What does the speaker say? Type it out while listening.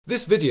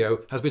This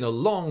video has been a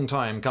long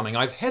time coming.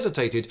 I've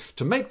hesitated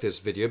to make this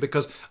video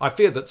because I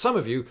feared that some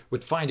of you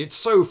would find it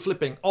so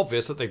flipping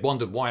obvious that they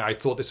wondered why I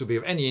thought this would be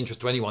of any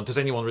interest to anyone. Does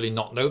anyone really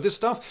not know this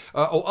stuff?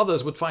 Or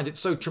others would find it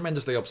so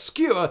tremendously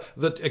obscure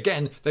that,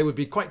 again, they would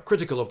be quite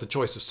critical of the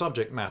choice of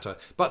subject matter.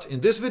 But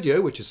in this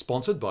video, which is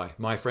sponsored by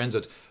my friends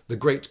at The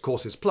Great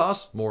Courses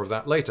Plus, more of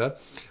that later,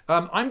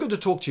 I'm going to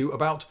talk to you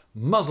about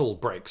muzzle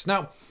brakes.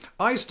 Now,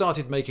 I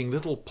started making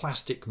little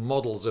plastic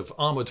models of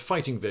armoured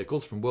fighting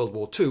vehicles from World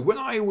War II when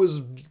I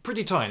was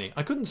pretty tiny.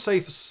 I couldn't say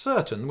for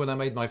certain when I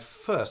made my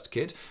first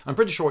kit. I'm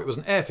pretty sure it was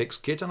an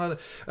Airfix kit,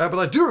 but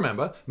I do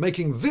remember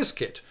making this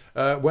kit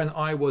when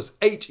I was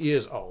 8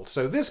 years old.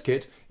 So this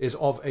kit is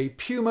of a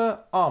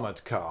Puma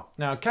armoured car.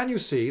 Now, can you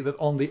see that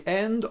on the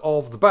end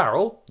of the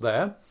barrel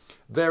there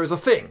is a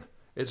thing?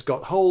 It's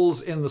got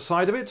holes in the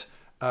side of it,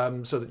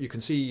 so that you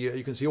can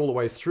see all the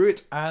way through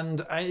it,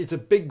 and it's a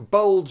big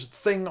bulged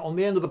thing on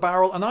the end of the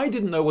barrel, and I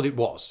didn't know what it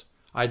was.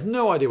 I had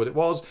no idea what it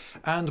was,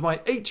 and my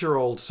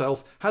 8-year-old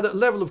self had a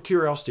level of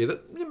curiosity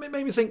that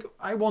made me think,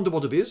 I wonder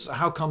what it is.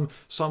 How come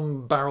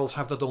some barrels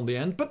have that on the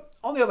end? But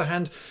on the other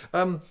hand,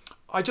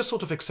 I just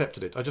sort of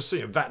accepted it. I just,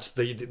 that's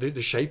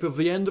the shape of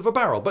the end of a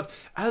barrel. But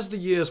as the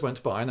years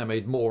went by and I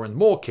made more and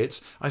more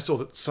kits, I saw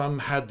that some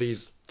had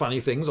these funny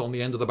things on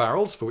the end of the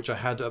barrels, for which I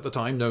had at the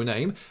time no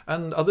name,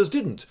 and others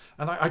didn't.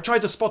 And I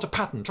tried to spot a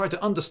pattern, tried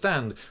to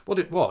understand what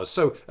it was.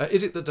 So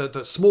is it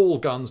that small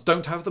guns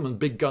don't have them and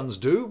big guns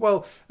do?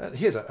 Well,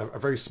 here's a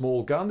very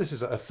small gun. This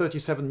is a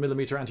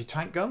 37mm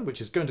anti-tank gun,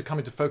 which is going to come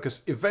into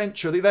focus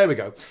eventually. There we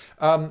go.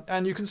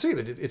 And you can see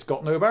that it's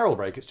got no barrel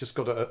brake. It's just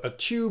got a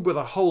tube with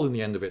a hole in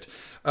the end of it.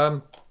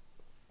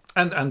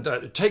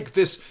 Take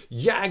this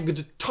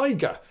Yagged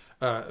Tiger,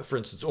 for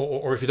instance,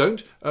 or if you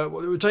don't,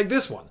 take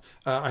this one.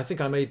 I think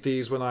I made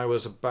these when I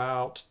was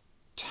about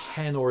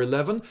 10 or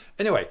 11.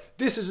 Anyway,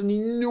 this is an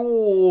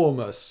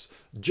enormous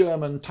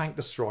German tank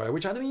destroyer,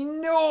 which had an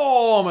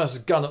enormous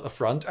gun at the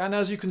front, and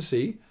as you can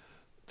see,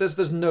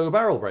 there's no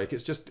barrel brake.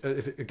 It's just,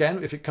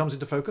 if it comes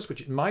into focus,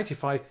 which it might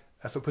if I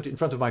put it in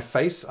front of my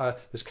face.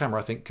 This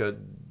camera, I think,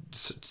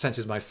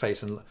 senses my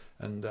face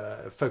and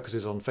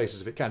focuses on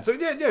faces if it can. So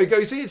yeah, there you go.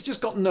 You see, it's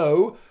just got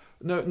no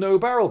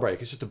barrel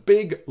brake. It's just a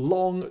big,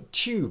 long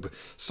tube.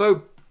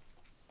 So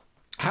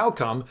how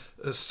come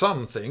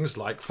some things,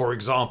 like, for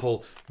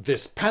example,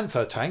 this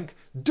Panther tank,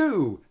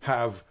 do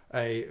have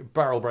a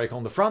barrel brake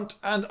on the front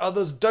and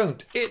others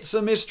don't? It's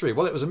a mystery.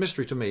 Well, it was a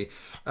mystery to me.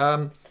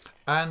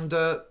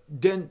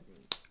 Then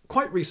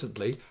quite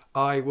recently,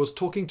 I was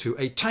talking to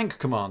a tank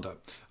commander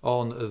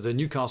on the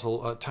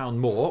Newcastle Town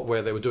Moor,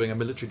 where they were doing a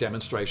military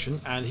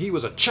demonstration, and he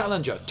was a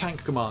Challenger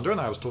tank commander,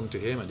 and I was talking to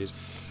him and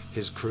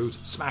his crews,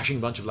 smashing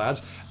bunch of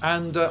lads,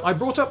 and I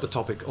brought up the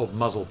topic of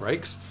muzzle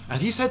brakes,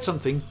 and he said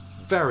something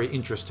very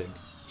interesting.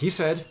 He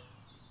said,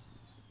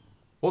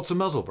 "What's a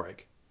muzzle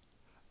brake?"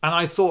 And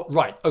I thought,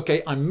 right,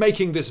 okay, I'm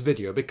making this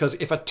video because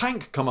if a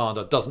tank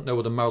commander doesn't know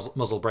what a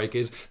muzzle brake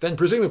is, then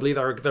presumably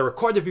there are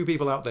quite a few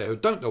people out there who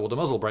don't know what a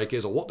muzzle brake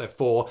is or what they're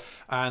for,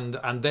 and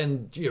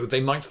then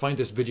they might find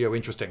this video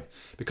interesting,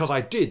 because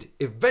I did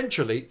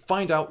eventually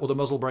find out what a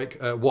muzzle brake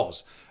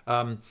was.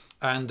 How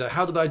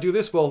did I do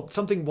this? Well,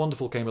 something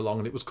wonderful came along,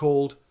 and it was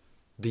called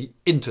the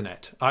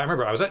internet. I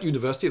remember I was at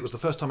university. It was the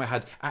first time I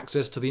had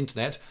access to the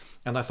internet,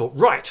 and I thought,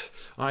 right,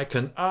 I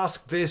can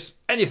ask this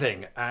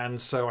anything. And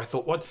so I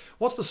thought,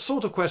 what's the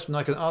sort of question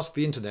I can ask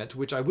the internet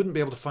which I wouldn't be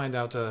able to find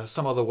out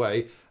some other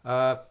way?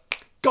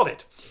 Got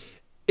it.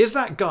 Is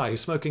that guy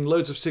who's smoking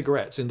loads of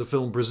cigarettes in the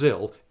film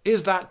Brazil,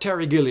 is that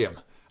Terry Gilliam?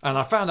 And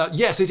I found out,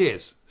 yes, it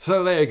is.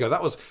 So there you go.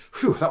 That was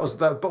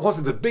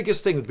the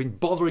biggest thing that had been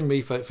bothering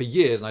me for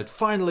years, and I'd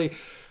finally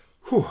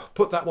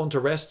put that one to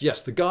rest.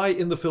 Yes, the guy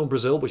in the film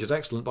Brazil, which is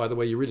excellent, by the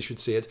way, you really should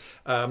see it,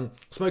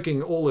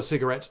 smoking all the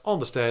cigarettes on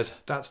the stairs,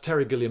 that's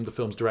Terry Gilliam, the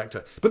film's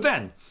director. But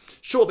then,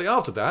 shortly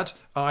after that,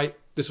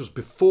 this was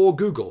before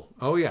Google.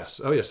 Oh yes,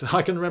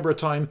 I can remember a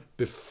time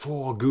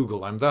before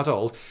Google, I'm that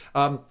old,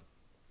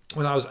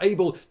 when I was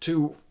able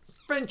to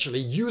eventually,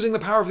 using the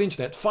power of the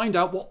internet, find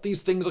out what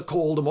these things are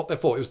called and what they're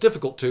for. It was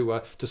difficult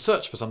to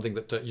search for something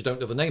that you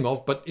don't know the name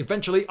of, but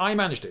eventually I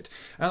managed it,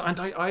 and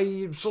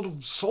I sort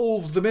of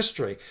solved the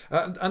mystery.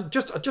 And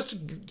just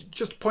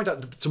to point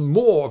out some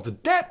more of the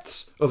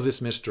depths of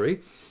this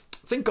mystery,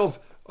 think of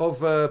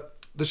the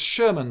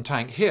Sherman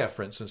tank here,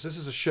 for instance. This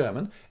is a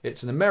Sherman.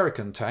 It's an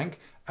American tank,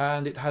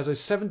 and it has a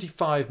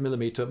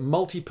 75mm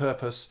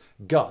multi-purpose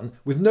gun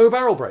with no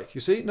barrel brake.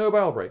 You see, no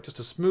barrel brake, just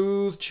a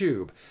smooth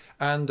tube.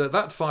 And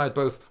that fired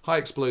both high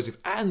explosive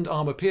and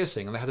armour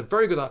piercing, and they had a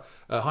very good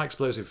high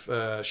explosive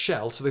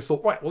shell, so they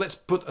thought, right, well, let's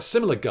put a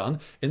similar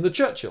gun in the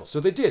Churchill. So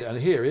they did, and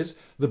here is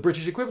the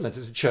British equivalent.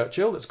 It's a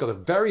Churchill that's got a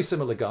very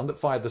similar gun that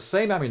fired the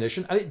same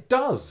ammunition, and it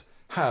does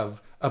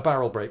have a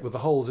barrel brake with the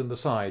holes in the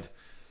side.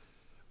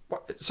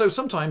 So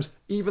sometimes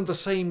even the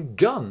same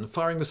gun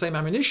firing the same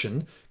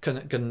ammunition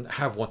can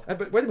have one.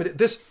 But wait a minute,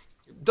 this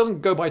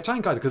doesn't go by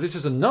tank either, because this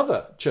is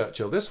another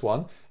Churchill. This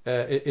one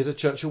is a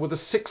Churchill with a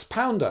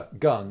 6-pounder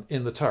gun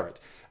in the turret.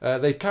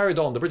 They carried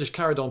on, the British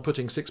carried on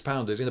putting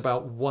 6-pounders in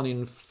about 1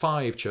 in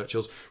 5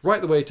 Churchills,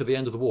 right the way to the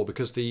end of the war,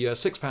 because the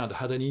 6-pounder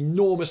had an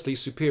enormously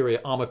superior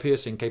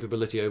armour-piercing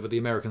capability over the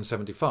American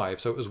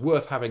 75, so it was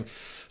worth having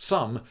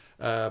some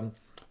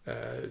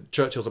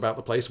Churchills about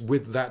the place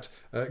with that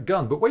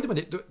gun. But wait a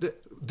minute,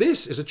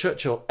 this is a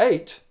Churchill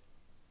 8,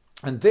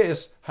 and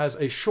this has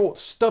a short,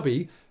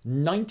 stubby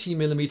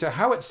 90mm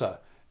howitzer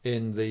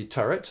in the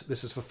turret.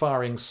 This is for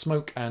firing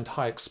smoke and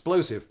high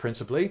explosive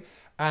principally,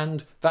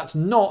 and that's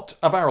not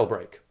a barrel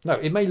brake. No,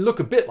 it may look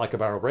a bit like a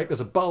barrel brake. There's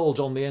a bulge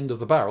on the end of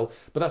the barrel,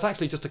 but that's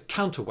actually just a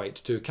counterweight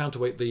to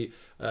counterweight the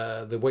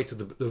weight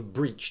of the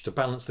breech, to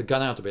balance the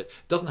gun out a bit.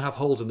 It doesn't have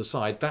holes in the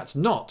side. That's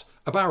not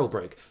a barrel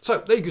brake.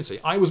 So there you can see,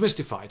 I was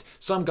mystified.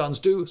 Some guns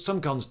do,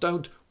 some guns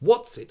don't.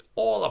 What's it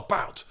all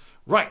about?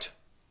 Right.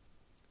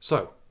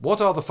 So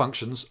what are the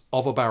functions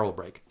of a barrel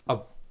brake?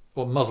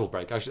 Or muzzle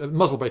brake. Actually,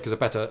 muzzle brake is a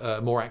better,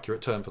 more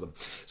accurate term for them.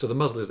 So the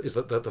muzzle is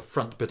the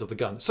front bit of the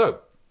gun. So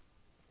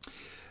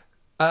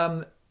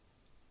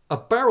a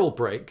barrel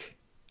brake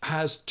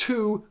has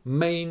 2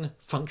 main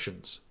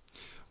functions.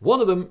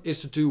 One of them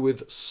is to do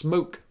with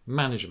smoke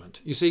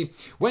management. You see,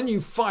 when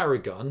you fire a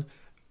gun,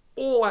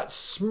 all that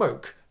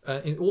smoke,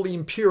 all the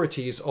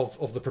impurities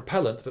of the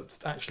propellant that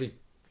actually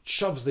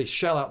shoves the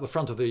shell out the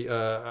front of the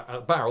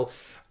barrel,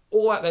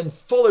 all that then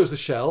follows the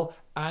shell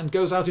and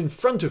goes out in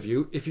front of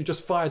you if you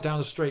just fire down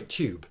a straight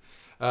tube.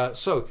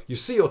 So you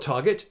see your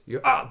target,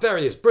 there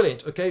it is,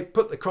 brilliant, okay,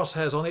 put the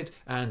crosshairs on it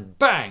and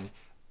bang,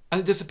 and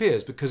it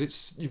disappears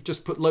because you've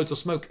just put loads of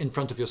smoke in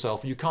front of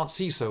yourself and you can't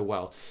see so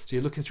well. So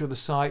you're looking through the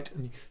sight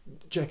and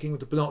checking with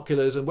the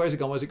binoculars and where's it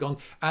gone,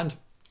 and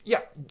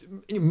yeah,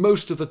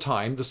 most of the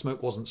time the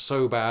smoke wasn't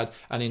so bad,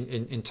 and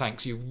in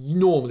tanks you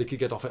normally could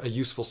get off a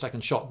useful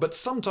second shot, but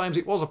sometimes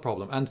it was a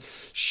problem, and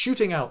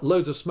shooting out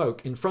loads of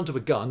smoke in front of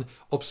a gun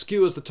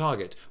obscures the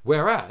target,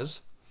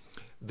 whereas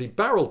the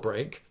barrel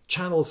brake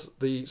channels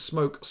the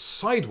smoke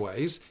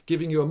sideways,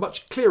 giving you a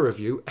much clearer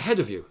view ahead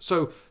of you.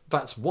 So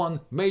that's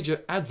one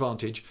major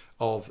advantage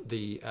of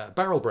the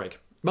barrel brake.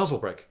 Muzzle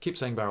brake, keep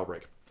saying barrel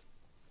brake.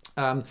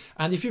 And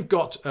if you've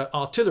got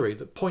artillery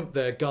that point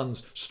their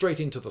guns straight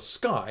into the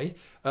sky,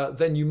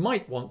 then you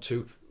might want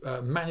to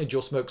manage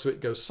your smoke so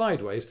it goes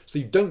sideways, so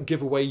you don't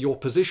give away your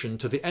position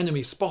to the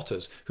enemy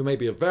spotters, who may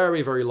be a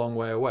very, very long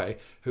way away,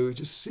 who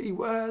just see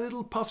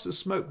little puffs of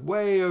smoke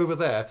way over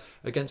there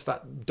against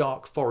that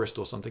dark forest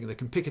or something, and they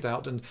can pick it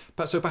out. And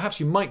so perhaps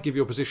you might give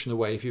your position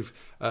away if you've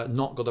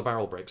not got a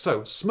barrel brake.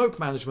 So smoke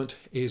management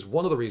is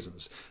one of the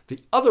reasons. The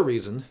other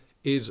reason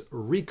is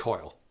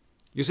recoil.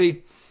 You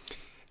see,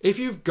 if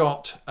you've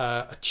got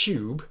a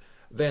tube,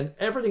 then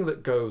everything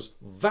that goes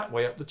that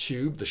way up the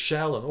tube, the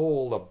shell and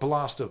all the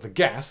blast of the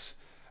gas,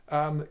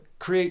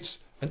 creates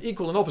an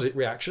equal and opposite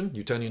reaction,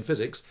 Newtonian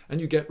physics,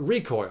 and you get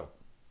recoil.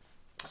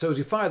 So as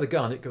you fire the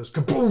gun, it goes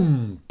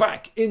kaboom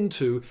back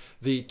into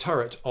the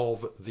turret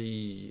of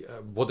the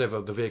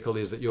whatever the vehicle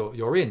is that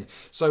you're in.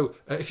 So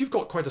if you've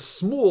got quite a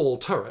small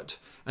turret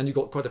and you've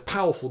got quite a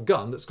powerful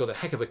gun that's got a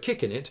heck of a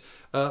kick in it,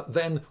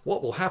 then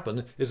what will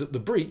happen is that the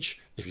breech,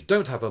 if you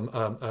don't have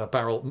a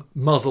barrel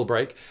muzzle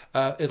brake,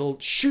 it'll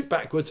shoot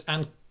backwards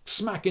and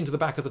smack into the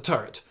back of the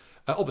turret.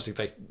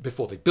 Obviously,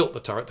 before they built the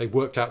turret, they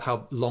worked out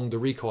how long the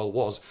recoil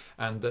was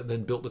and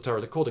then built the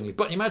turret accordingly.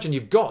 But imagine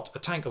you've got a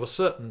tank of a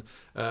certain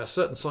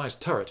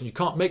sized turret and you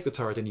can't make the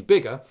turret any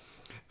bigger.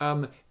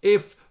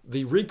 If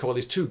the recoil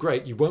is too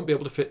great, you won't be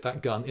able to fit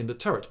that gun in the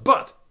turret.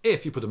 But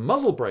if you put a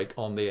muzzle brake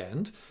on the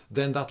end,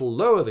 then that'll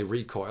lower the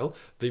recoil,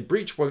 the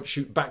breech won't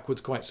shoot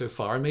backwards quite so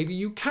far, and maybe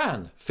you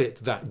can fit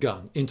that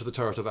gun into the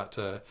turret of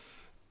that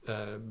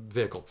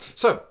vehicle.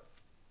 So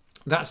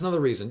that's another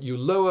reason. You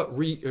lower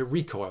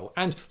recoil,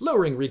 and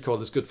lowering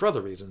recoil is good for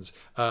other reasons.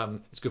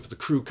 It's good for the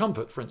crew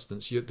comfort, for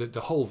instance.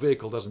 The whole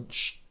vehicle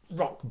doesn't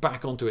rock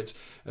back onto its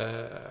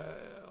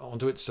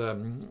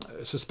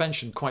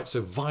suspension quite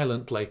so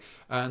violently,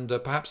 and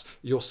perhaps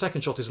your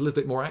second shot is a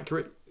little bit more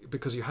accurate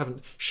because you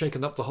haven't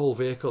shaken up the whole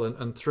vehicle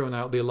and thrown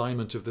out the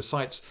alignment of the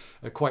sights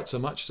quite so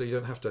much, so you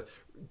don't have to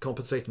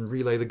compensate and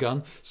relay the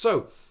gun.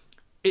 So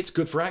it's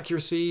good for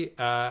accuracy,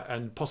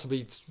 and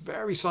possibly it's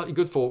very slightly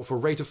good for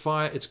rate of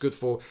fire. It's good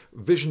for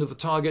vision of the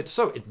target,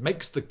 so it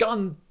makes the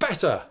gun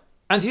better.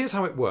 And here's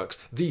how it works.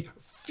 The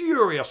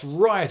furious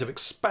riot of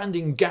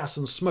expanding gas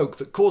and smoke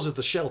that causes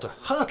the shell to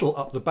hurtle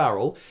up the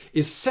barrel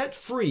is set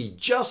free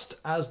just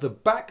as the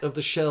back of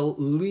the shell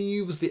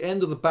leaves the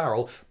end of the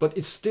barrel, but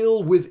is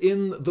still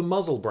within the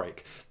muzzle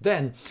brake.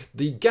 Then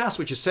the gas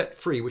which is set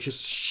free, which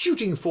is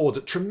shooting forward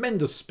at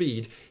tremendous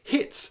speed,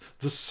 hits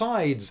the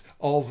sides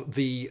of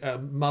the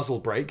muzzle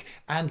brake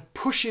and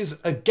pushes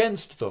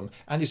against them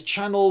and is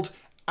channeled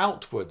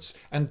outwards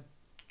and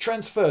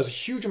transfers a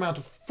huge amount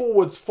of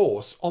forwards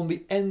force on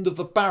the end of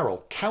the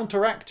barrel,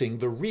 counteracting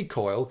the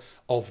recoil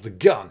of the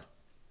gun.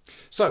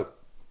 So,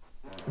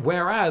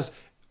 whereas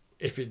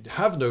if you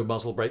have no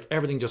muzzle brake,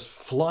 everything just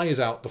flies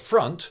out the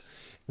front,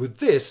 with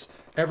this,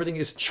 everything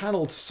is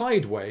channeled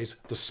sideways,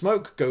 the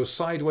smoke goes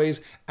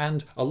sideways,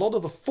 and a lot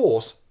of the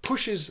force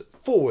pushes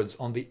forwards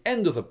on the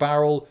end of the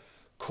barrel,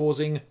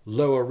 causing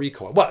lower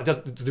recoil. Well,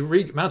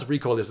 the amount of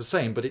recoil is the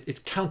same, but it's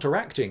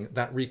counteracting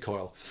that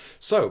recoil.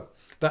 So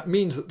that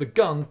means that the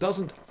gun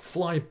doesn't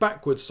fly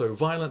backwards so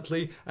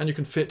violently, and you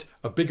can fit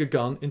a bigger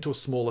gun into a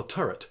smaller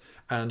turret.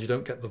 And you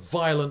don't get the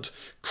violent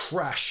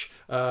crash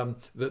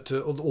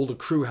that all the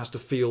crew has to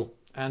feel.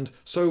 And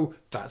so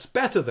that's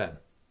better then.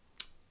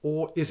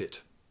 Or is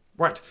it?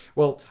 Right,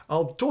 well,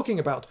 I'll be talking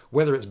about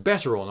whether it's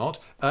better or not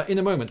in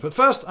a moment. But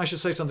first, I should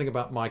say something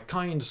about my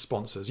kind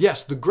sponsors.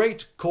 Yes, The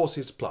Great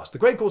Courses Plus. The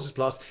Great Courses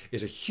Plus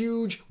is a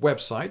huge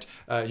website.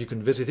 You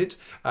can visit it,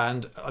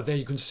 and there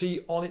you can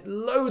see on it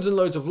loads and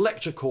loads of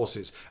lecture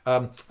courses.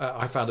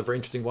 I found a very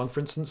interesting one, for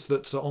instance,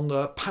 that's on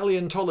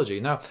paleontology.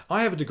 Now,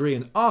 I have a degree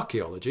in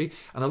archaeology,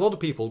 and a lot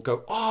of people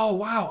go, oh,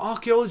 wow,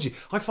 archaeology.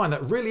 I find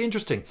that really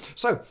interesting.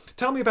 So,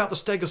 tell me about the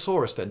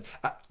Stegosaurus then.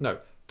 No.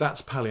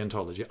 That's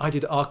paleontology. I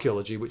did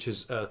archaeology, which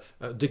is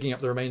digging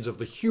up the remains of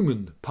the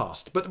human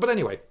past. But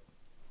anyway,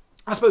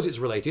 I suppose it's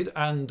related,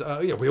 and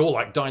we all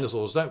like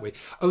dinosaurs, don't we?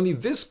 Only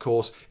this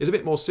course is a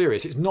bit more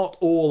serious. It's not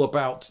all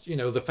about,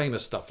 the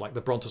famous stuff like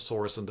the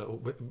Brontosaurus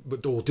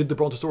or did the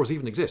Brontosaurus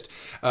even exist?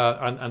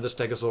 And the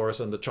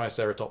Stegosaurus and the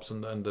Triceratops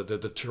and the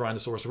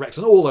Tyrannosaurus Rex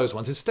and all those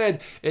ones.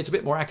 Instead, it's a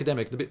bit more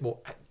academic and a bit more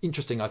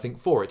interesting, I think,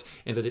 for it,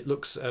 in that it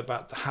looks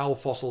about how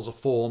fossils are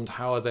formed,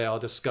 how they are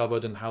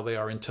discovered, and how they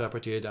are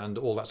interpreted, and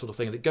all that sort of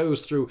thing. And it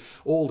goes through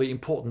all the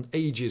important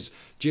ages,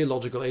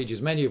 geological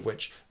ages, many of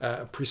which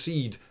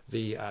precede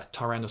the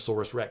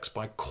Tyrannosaurus Rex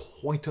by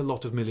quite a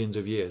lot of millions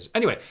of years.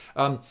 Anyway,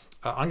 I'm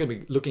going to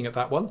be looking at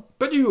that one.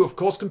 But you, of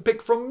course, can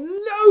pick from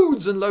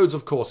loads and loads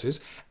of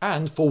courses.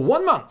 And for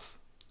 1 month,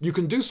 you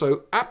can do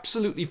so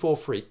absolutely for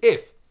free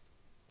if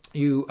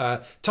you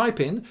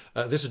type in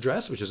this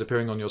address, which is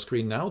appearing on your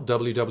screen now,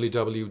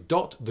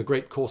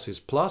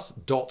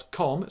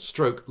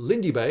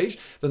 www.thegreatcoursesplus.com/Lindybeige.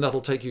 Then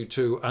that'll take you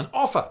to an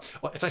offer.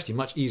 Well, it's actually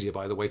much easier,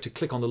 by the way, to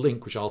click on the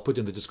link, which I'll put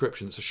in the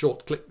description. It's a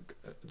short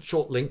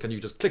link, and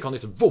you just click on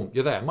it and boom,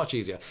 you're there. Much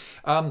easier.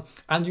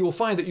 And you will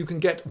find that you can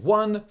get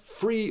 1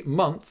 free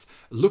month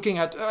looking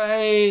at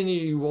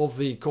any of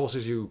the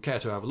courses you care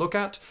to have a look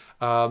at.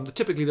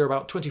 Typically there are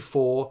about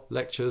 24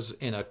 lectures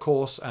in a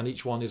course, and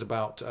each one is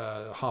about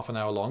half an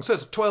hour long. So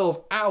it's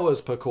 12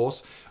 hours per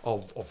course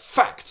of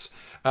facts.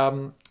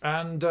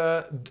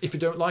 If you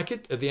don't like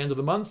it, at the end of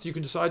the month, you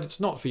can decide it's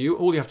not for you.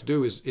 All you have to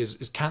do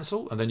is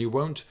cancel, and then you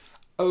won't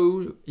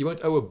owe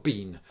a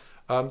bean.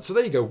 So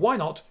there you go. Why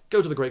not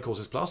go to the Great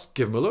Courses Plus,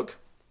 give them a look,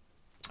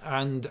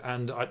 and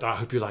I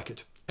hope you like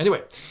it.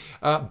 Anyway,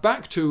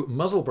 back to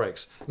muzzle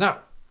brakes. Now,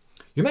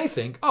 you may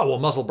think, oh, well,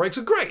 muzzle brakes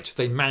are great.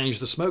 They manage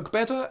the smoke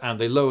better and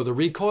they lower the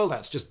recoil.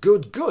 That's just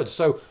good.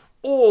 So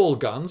all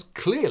guns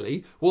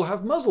clearly will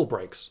have muzzle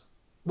brakes.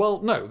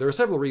 Well, no, there are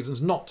several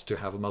reasons not to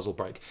have a muzzle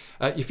brake.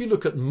 If you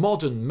look at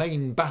modern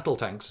main battle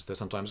tanks, as they're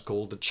sometimes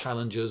called, the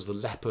Challengers, the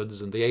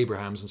Leopards and the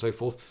Abrahams and so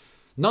forth,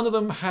 none of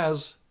them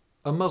has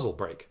a muzzle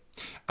brake.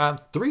 The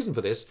reason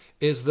for this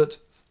is that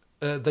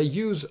they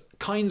use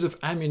kinds of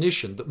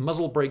ammunition that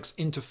muzzle brakes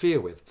interfere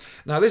with.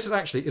 Now, this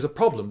is a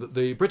problem that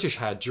the British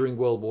had during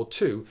World War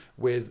II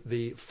with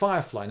the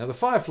Firefly. Now, the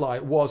Firefly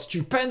was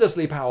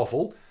stupendously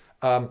powerful.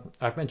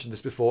 I've mentioned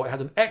this before. It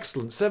had an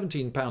excellent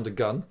 17-pounder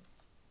gun.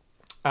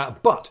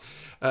 But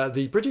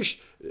the British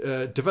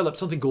developed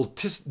something called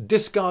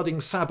discarding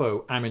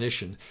sabot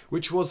ammunition,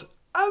 which was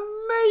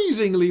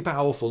amazingly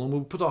powerful and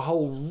would put a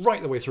hole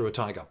right the way through a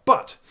tiger.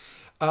 But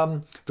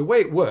the way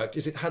it worked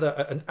is it had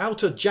an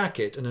outer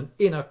jacket and an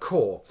inner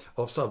core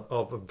of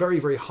a very,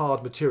 very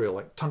hard material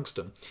like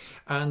tungsten.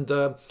 And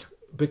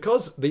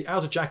because the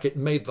outer jacket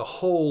made the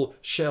whole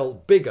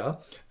shell bigger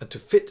to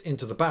fit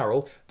into the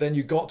barrel, then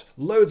you got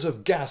loads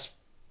of gas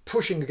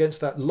pushing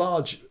against that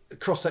large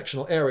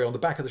cross-sectional area on the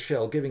back of the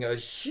shell, giving a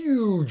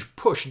huge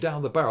push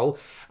down the barrel.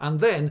 And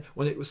then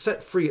when it was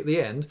set free at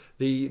the end,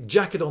 the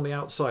jacket on the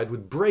outside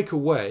would break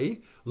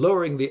away,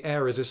 lowering the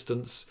air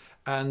resistance,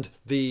 and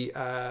the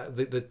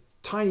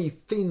tiny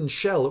thin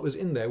shell that was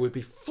in there would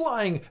be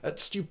flying at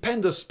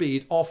stupendous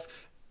speed off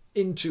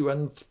into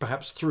and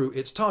perhaps through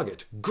its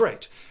target.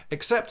 Great,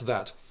 except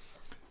that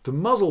the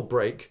muzzle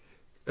brake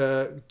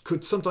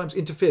could sometimes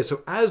interfere.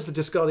 So as the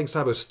discarding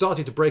sabot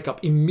started to break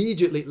up,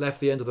 immediately it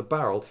left the end of the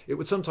barrel, it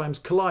would sometimes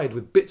collide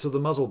with bits of the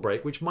muzzle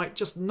brake, which might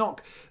just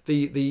knock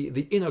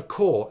the inner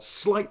core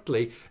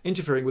slightly,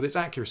 interfering with its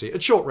accuracy.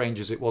 At short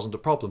ranges it wasn't a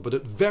problem, but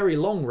at very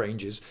long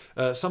ranges,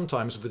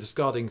 sometimes with the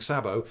discarding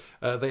sabot,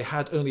 they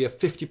had only a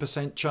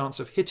 50% chance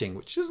of hitting,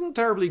 which isn't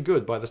terribly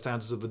good by the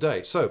standards of the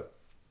day. So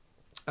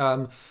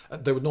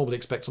they would normally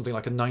expect something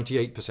like a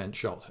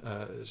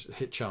 98%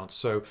 hit chance.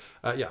 So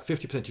yeah,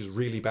 50% is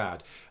really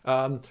bad.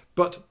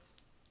 But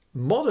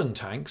modern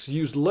tanks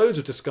use loads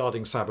of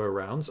discarding sabot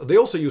rounds. They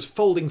also use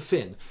folding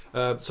fin.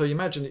 So you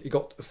imagine that you've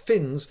got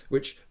fins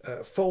which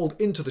fold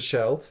into the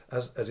shell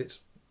as it's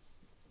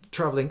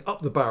traveling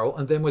up the barrel,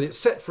 and then when it's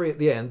set free at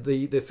the end,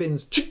 the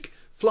fins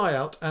fly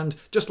out, and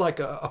just like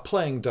a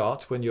playing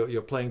dart, when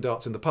you're playing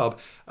darts in the pub,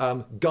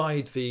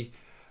 guide the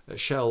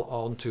shell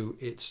onto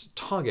its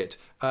target.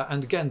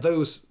 And again,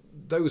 those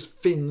those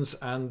fins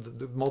and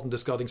the modern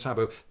discarding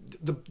sabot,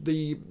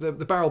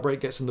 the barrel brake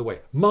gets in the way,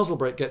 muzzle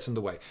brake gets in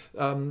the way.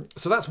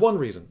 So that's one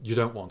reason you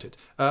don't want it.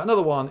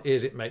 Another one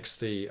is it makes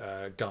the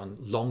gun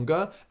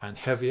longer and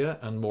heavier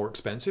and more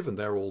expensive, and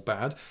they're all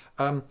bad.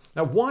 Now,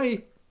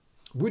 why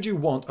would you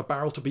want a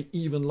barrel to be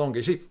even longer?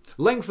 You see,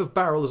 length of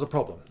barrel is a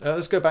problem.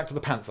 Let's go back to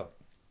the Panther.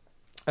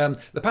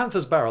 The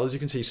Panther's barrel, as you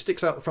can see,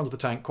 sticks out the front of the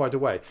tank quite a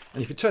way.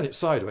 And if you turn it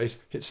sideways,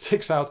 it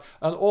sticks out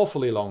an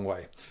awfully long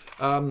way.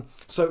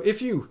 So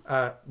if you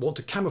want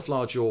to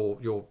camouflage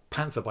your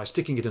Panther by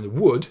sticking it in the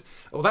wood,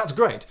 well, that's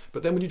great.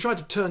 But then when you try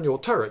to turn your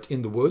turret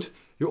in the wood,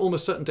 you're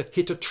almost certain to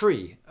hit a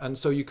tree. And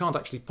so you can't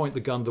actually point the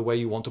gun the way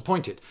you want to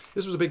point it.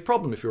 This was a big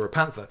problem if you're a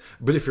Panther.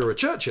 But if you're a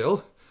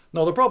Churchill,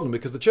 not a problem,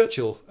 because the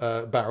Churchill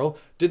barrel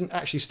didn't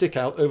actually stick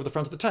out over the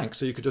front of the tank.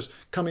 So you could just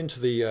come into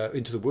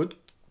the wood,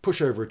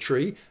 push over a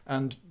tree,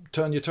 and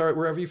turn your turret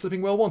wherever you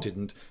flipping well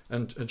wanted,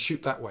 and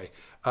shoot that way.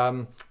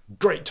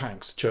 Great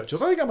tanks,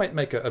 Churchills. I think I might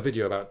make a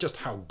video about just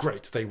how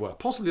great they were.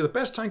 Possibly the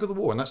best tank of the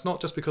war, and that's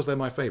not just because they're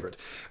my favourite.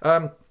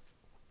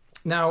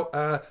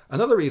 Now,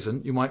 another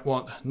reason you might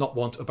not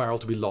want a barrel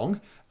to be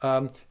long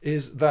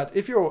is that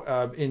if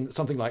you're in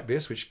something like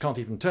this, which can't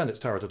even turn its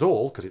turret at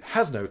all, because it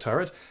has no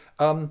turret,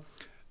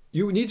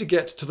 you need to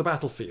get to the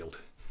battlefield.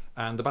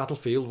 And the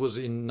battlefield was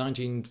in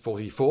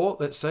 1944,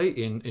 let's say,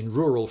 in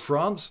rural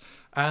France.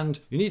 And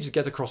you need to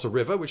get across a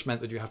river, which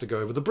meant that you have to go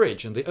over the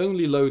bridge. And the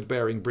only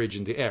load-bearing bridge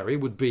in the area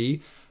would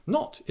be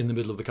not in the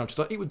middle of the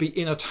countryside, it would be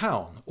in a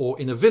town or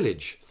in a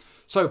village.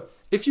 So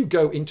if you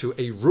go into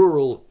a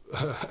rural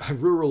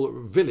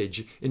village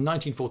in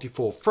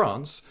 1944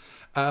 France,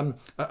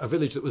 a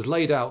village that was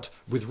laid out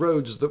with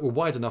roads that were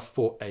wide enough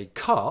for a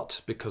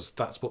cart, because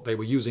that's what they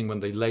were using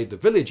when they laid the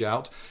village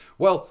out,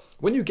 well,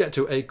 when you get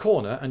to a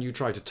corner and you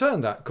try to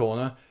turn that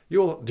corner,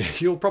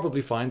 you'll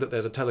probably find that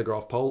there's a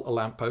telegraph pole, a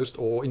lamppost,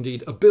 or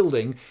indeed a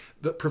building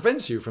that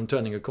prevents you from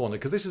turning a corner,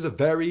 because this is a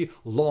very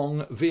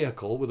long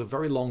vehicle with a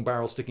very long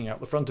barrel sticking out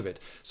the front of it.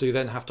 So you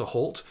then have to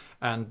halt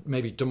and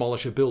maybe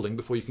demolish a building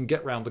before you can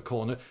get round the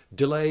corner.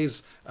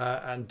 Delays,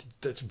 and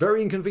it's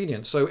very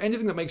inconvenient. So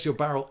anything that makes your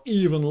barrel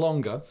even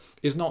longer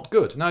is not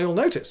good. Now you'll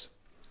notice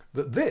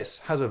that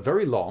this has a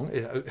very long,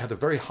 it had a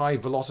very high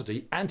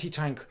velocity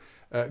anti-tank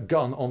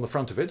gun on the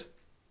front of it,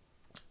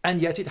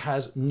 and yet it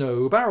has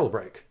no barrel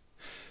brake.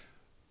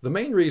 The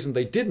main reason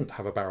they didn't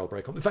have a barrel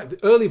brake, in fact,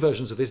 the early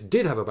versions of this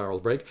did have a barrel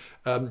brake,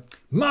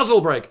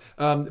 muzzle brake,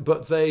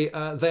 but they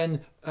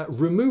then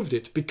removed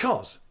it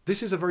because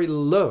this is a very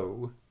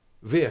low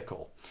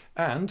vehicle.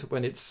 And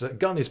when its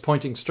gun is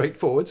pointing straight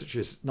forwards, which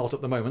is not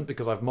at the moment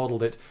because I've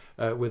modelled it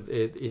with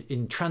it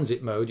in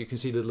transit mode, you can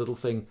see the little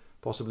thing,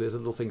 possibly there's a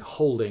little thing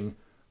holding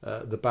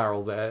the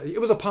barrel there. It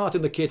was a part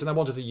in the kit and I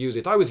wanted to use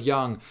it. I was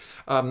young,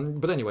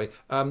 but anyway,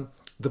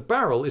 the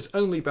barrel is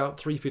only about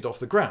 3 feet off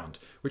the ground,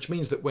 which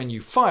means that when you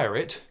fire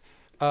it,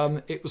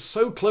 it was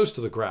so close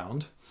to the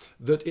ground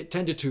that it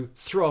tended to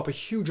throw up a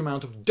huge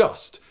amount of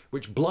dust,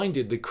 which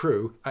blinded the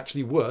crew,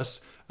 actually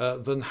worse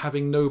than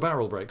having no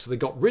barrel brake. So they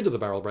got rid of the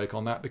barrel brake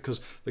on that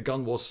because the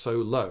gun was so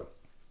low.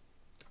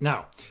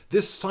 Now,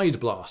 this side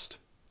blast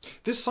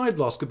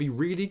could be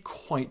really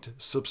quite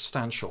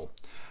substantial.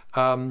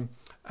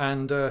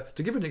 And to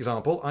give an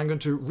example, I'm going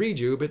to read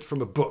you a bit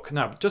from a book.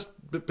 Now, just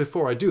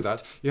before I do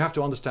that, you have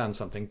to understand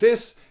something.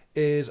 This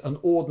is an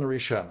ordinary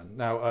Sherman.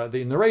 Now,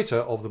 the narrator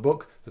of the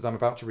book that I'm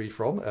about to read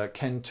from,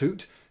 Ken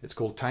Toot, it's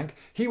called Tank,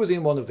 he was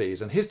in one of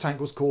these, and his tank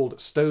was called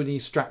Stony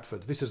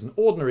Stratford. This is an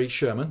ordinary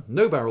Sherman,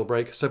 no barrel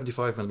brake,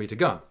 75mm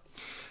gun.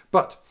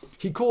 But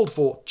he called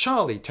for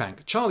Charlie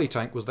Tank. Charlie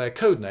Tank was their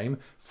code name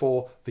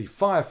for the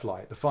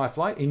Firefly. The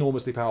Firefly,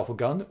 enormously powerful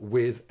gun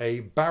with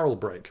a barrel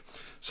brake.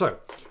 So,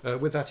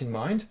 with that in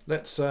mind,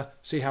 let's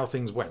see how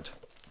things went.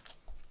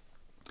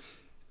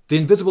 The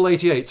Invisible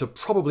 88s are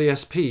probably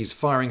SPs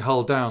firing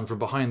hull down from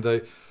behind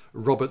the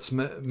Roberts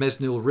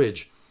Mesnil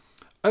Ridge.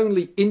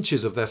 Only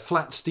inches of their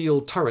flat steel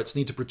turrets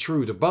need to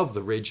protrude above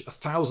the ridge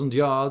 1,000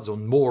 yards or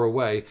more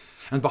away,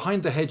 and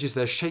behind the hedges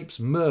their shapes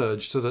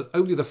merge so that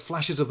only the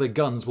flashes of their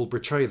guns will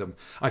betray them.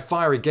 I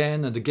fire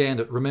again and again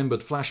at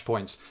remembered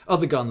flashpoints.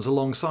 Other guns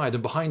alongside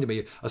and behind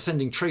me are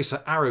sending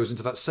tracer arrows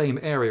into that same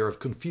area of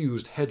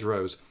confused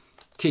hedgerows.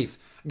 Keith: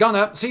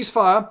 Gunner, cease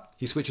fire.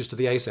 He switches to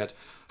the A-set.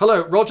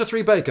 Hello, Roger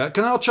 3 Baker.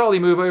 Can our Charlie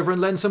move over and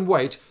lend some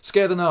weight?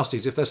 Scare the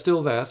nasties if they're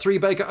still there. 3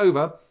 Baker,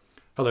 over.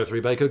 Hello,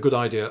 3 Baker. Good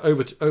idea.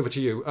 Over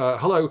to you.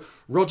 Hello,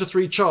 Roger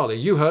 3 Charlie.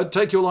 You heard.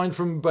 Take your line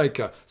from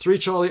Baker. 3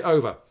 Charlie,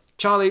 over.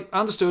 Charlie,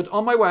 understood.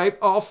 On my way.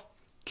 Off.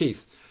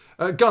 Keith: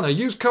 Gunner,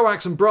 use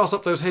coax and brass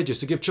up those hedges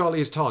to give Charlie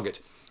his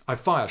target. I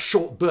fire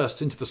short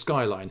bursts into the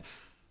skyline.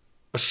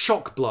 A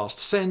shock blast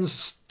sends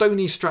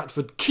Stony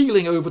Stratford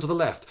keeling over to the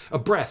left. A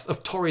breath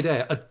of torrid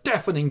air, a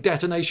deafening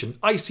detonation.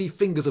 Icy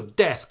fingers of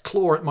death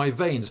claw at my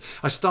veins.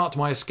 I start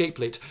my escape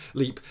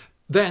leap.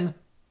 Then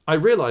I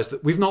realise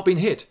that we've not been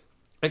hit,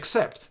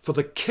 except for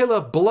the killer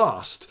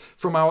blast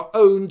from our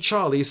own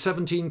Charlie's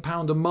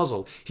 17-pounder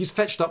muzzle. He's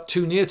fetched up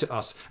too near to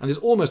us and is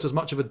almost as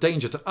much of a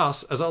danger to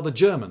us as are the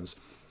Germans.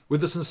 With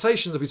the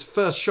sensations of his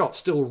first shot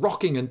still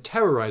rocking and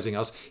terrorising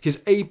us,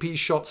 his AP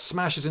shot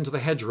smashes into the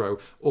hedgerow,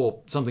 or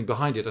something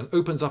behind it, and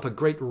opens up a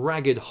great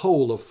ragged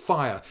hole of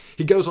fire.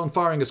 He goes on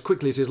firing as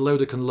quickly as his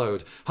loader can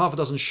load. Half a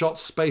dozen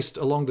shots spaced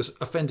along this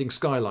offending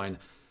skyline.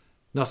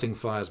 Nothing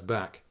fires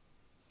back.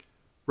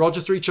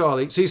 Roger, 3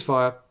 Charlie,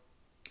 ceasefire.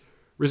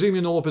 Resume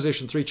your normal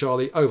position, 3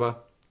 Charlie, over.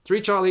 3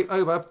 Charlie,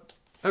 over.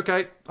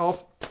 Okay,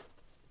 off.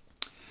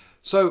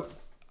 So,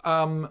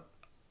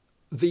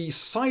 the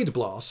side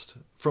blast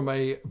from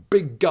a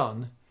big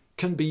gun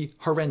can be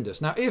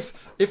horrendous. Now, if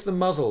the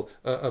muzzle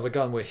of a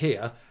gun were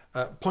here,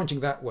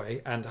 pointing that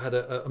way, and had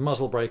a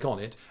muzzle brake on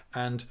it,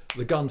 and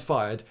the gun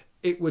fired,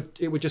 it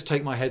would just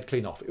take my head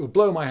clean off. It would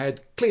blow my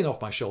head clean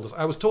off my shoulders.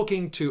 I was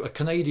talking to a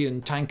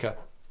Canadian tanker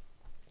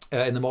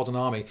in the modern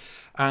army,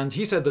 and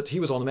he said that he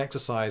was on an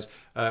exercise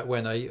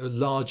when a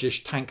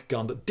largish tank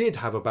gun that did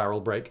have a barrel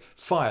brake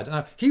fired.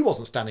 Now, he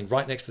wasn't standing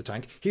right next to the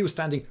tank, he was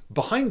standing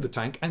behind the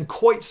tank and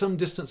quite some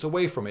distance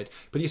away from it,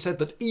 but he said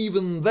that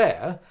even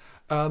there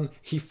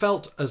he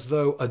felt as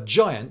though a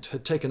giant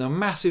had taken a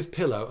massive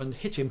pillow and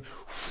hit him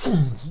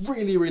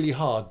really, really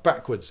hard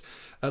backwards.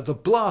 The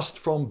blast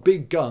from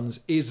big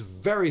guns is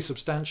very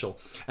substantial,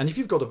 and if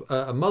you've got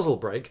a muzzle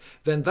brake,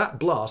 then that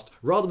blast,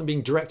 rather than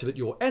being directed at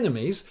your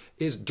enemies,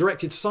 is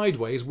directed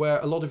sideways where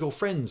a lot of your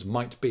friends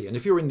might be. And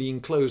if you're in the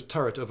enclosed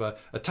turret of a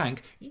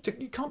tank, you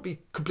can't be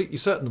completely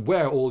certain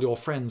where all your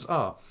friends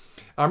are.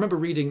 I remember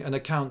reading an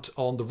account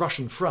on the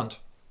Russian front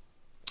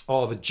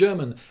of a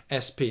German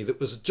SP that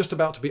was just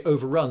about to be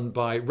overrun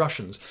by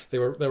Russians. They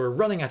were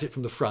running at it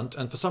from the front,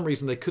 and for some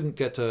reason they couldn't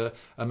get a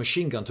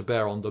machine gun to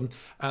bear on them,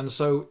 and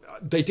so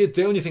they did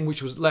the only thing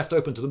which was left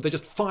open to them. They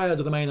just fired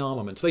the main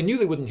armament. They knew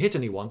they wouldn't hit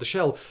anyone. The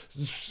shell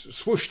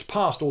swooshed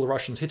past all the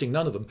Russians, hitting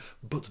none of them,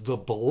 but the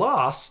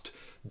blast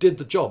did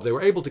the job. They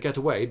were able to get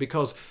away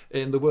because,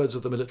 in the words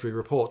of the military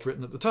report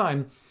written at the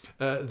time,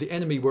 the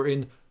enemy were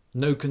in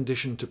no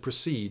condition to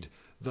proceed.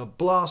 The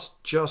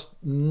blast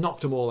just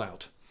knocked them all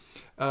out.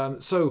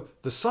 So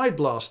the side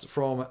blast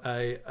from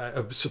a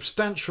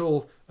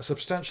substantial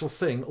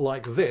thing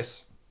like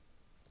this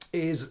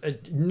is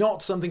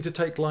not something to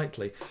take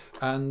lightly,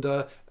 and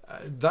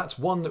that's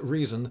one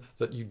reason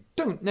that you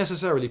don't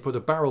necessarily put a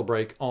barrel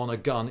brake on a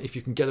gun if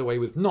you can get away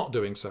with not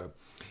doing so.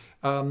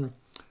 Of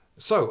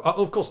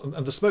course,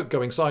 and the smoke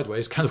going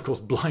sideways can, of course,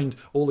 blind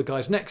all the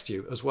guys next to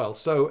you as well.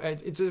 So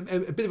it's a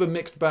bit of a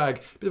mixed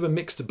bag, a bit of a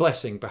mixed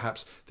blessing,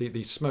 perhaps,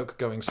 the smoke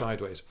going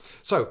sideways.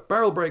 So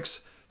barrel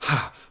brakes.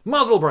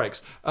 Muzzle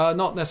brakes,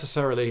 not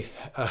necessarily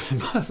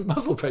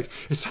muzzle brakes.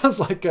 It sounds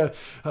like a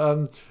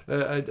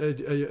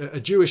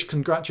Jewish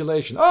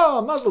congratulation.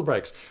 Oh, muzzle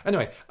brakes.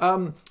 Anyway,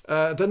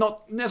 they're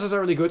not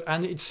necessarily good,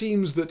 and it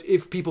seems that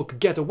if people could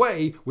get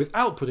away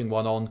without putting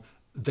one on,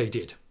 they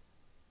did.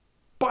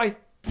 Bye.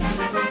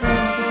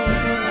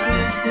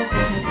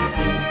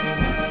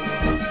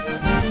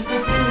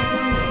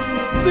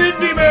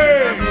 Lindybeige!